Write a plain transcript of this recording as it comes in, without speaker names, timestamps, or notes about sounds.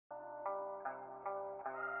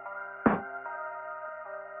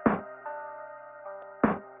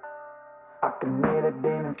can hear the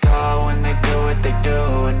demons call when they do what they do.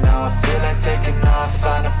 And now I feel like taking off,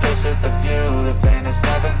 find a place with a view. The pain is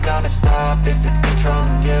never gonna stop if it's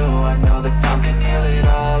controlling you. I know that time can heal it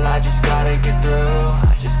all, I just gotta get through.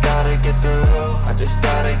 I just gotta get through, I just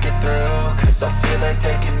gotta get through. Cause I feel like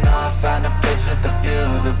taking off, find a place with a view.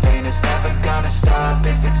 The pain is never gonna stop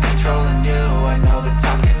if it's controlling you. I know that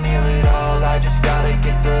time can heal it all, I just gotta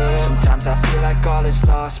get through. Sometimes I feel like all is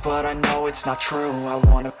lost, but I know it's not true. I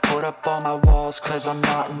wanna put up all my walls cause I'm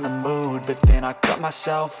not in the mood, but then I cut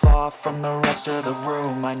myself off from the rest of the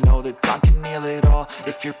room. I know that time can heal it all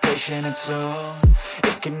if you're patient, and soon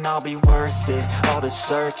it can all be worth it, all the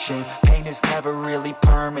searching. Pain is never really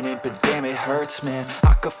permanent, but damn it hurts, man.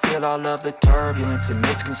 I could feel all of the turbulence and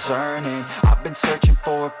it's concerning. I've been searching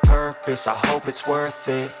for a purpose, I hope it's worth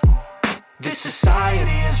it. This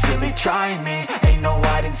society is really trying me. Ain't no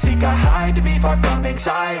hide and seek, I hide to be far from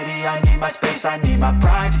anxiety. I need my space, I need my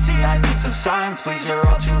privacy. I need some silence, please, you're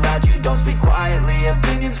all too loud. You don't speak quietly,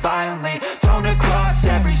 opinions violently thrown across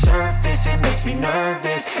every surface. It makes me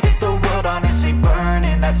nervous, is the world honestly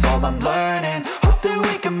burning? That's all I'm learning. Hope that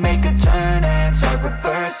we can make a turn and start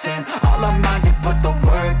reversing all our minds and put the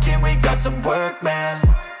work in. We got some work, man.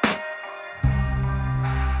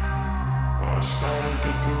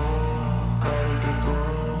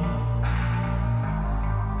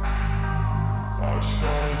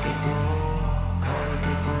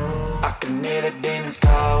 I can hear the demons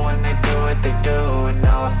call when they do what they do. And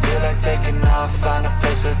now I feel like taking off, find a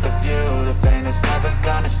place with a view. The pain is never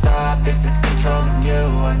gonna stop if it's controlling you.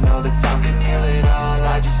 I know that time can heal it all,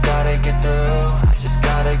 I just gotta get through. I just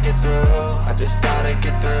gotta get through, I just gotta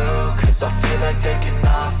get through. Cause I feel like taking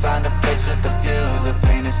off, find a place with a view. The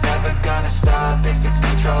pain is never gonna stop if it's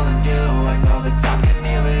controlling you. I know that time can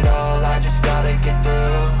heal it all, I just gotta get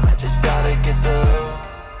through. I just gotta get through.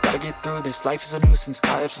 Gotta get through this, life is a nuisance,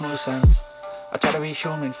 tie up some loose ends. I try to be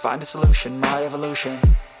human, find a solution, my evolution.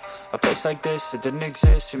 A place like this, it didn't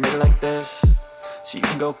exist, we made it like this. So you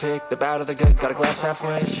can go pick the bad or the good, got a glass half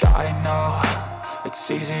wish. I know,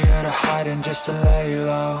 it's easier to hide than just to lay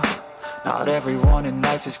low. Not everyone in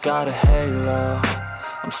life has got a halo.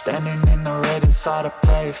 I'm standing in the red inside a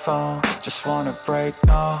payphone, just wanna break,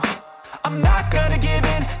 no. I'm not gonna give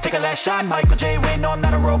in, take a last shot, Michael J. Win. No, I'm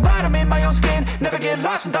not a robot, I'm in my own skin. Never get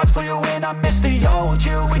lost when thoughts pull you in. I miss the old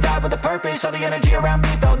you, we died with a purpose. All the energy around me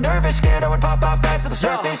felt nervous, scared I would pop out fast to the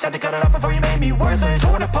surface. Had to cut it off before you made me worthless.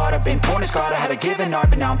 Torn apart, I've been torn and scarred. I had a given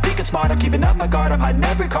art, but now I'm thinking smart. I'm keeping up my guard, I'm hiding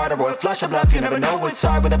every card. A royal flush of bluff, you never know what's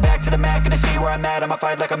hard. With a back to the mat, gonna see where I'm at. I'ma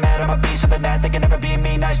fight like I'm mad, I'ma be something that they can never be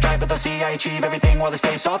me. Nice try, but they'll see I achieve everything while they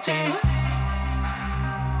stay salty.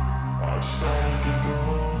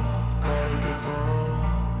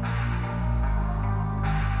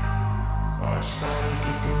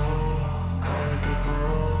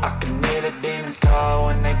 I can hear the demons call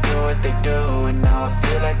when they do what they do. And now I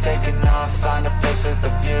feel like taking off, find a place with a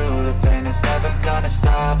view. The pain is never gonna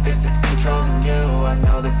stop if it's controlling you. I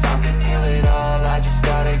know that time can heal it all, I just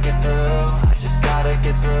gotta get through. I just gotta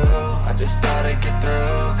get through, I just gotta get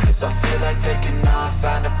through. Cause I feel like taking off,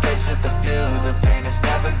 find a place with a view. The pain is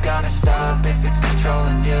never gonna stop if it's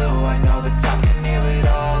controlling you. I know that time can heal it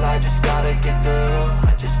all, I just gotta get through.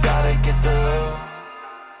 I just gotta get through.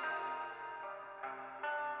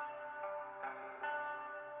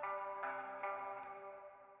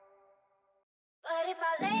 But if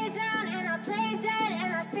I lay down and I play dead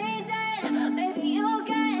and I stay dead, baby, you'll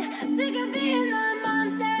get sick of being the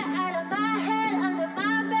monster out of my head, under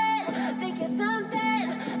my bed, thinking something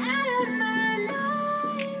out of my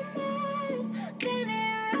nightmares,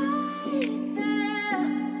 standing right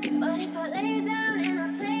there. But if I lay down and I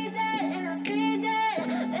play dead and I stay dead,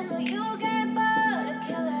 then will you get bored of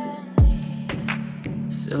killing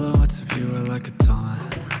me? Silhouettes of you are like a taunt.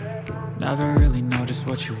 Never really know just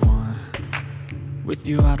what you want. With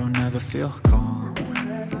you I don't ever feel calm.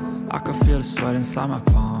 I can feel the sweat inside my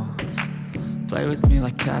palms. Play with me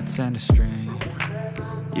like cats and a string.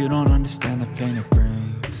 You don't understand the pain it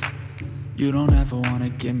brings. You don't ever wanna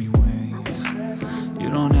give me wings. You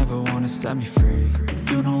don't ever wanna set me free.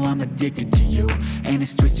 You know I'm addicted to you, and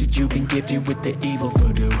it's twisted, you've been gifted with the evil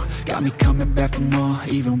voodoo. Got me coming back for more,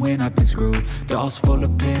 even when I've been screwed. Dolls full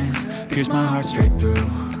of pins, pierce my heart straight through.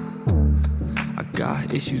 I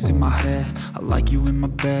got issues in my head, I like you in my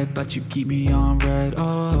bed, but you keep me on red.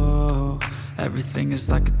 Oh, everything is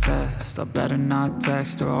like a test, I better not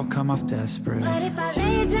text or I'll come off desperate. But if I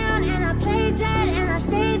lay down and I play dead and I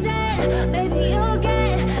stay dead, baby, you'll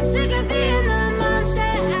get sick of being the monster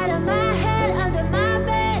out of my head, under my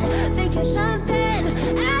bed, thinking something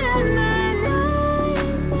out of my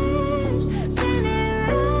nightmares, standing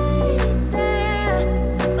right there.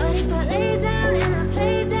 But if I lay down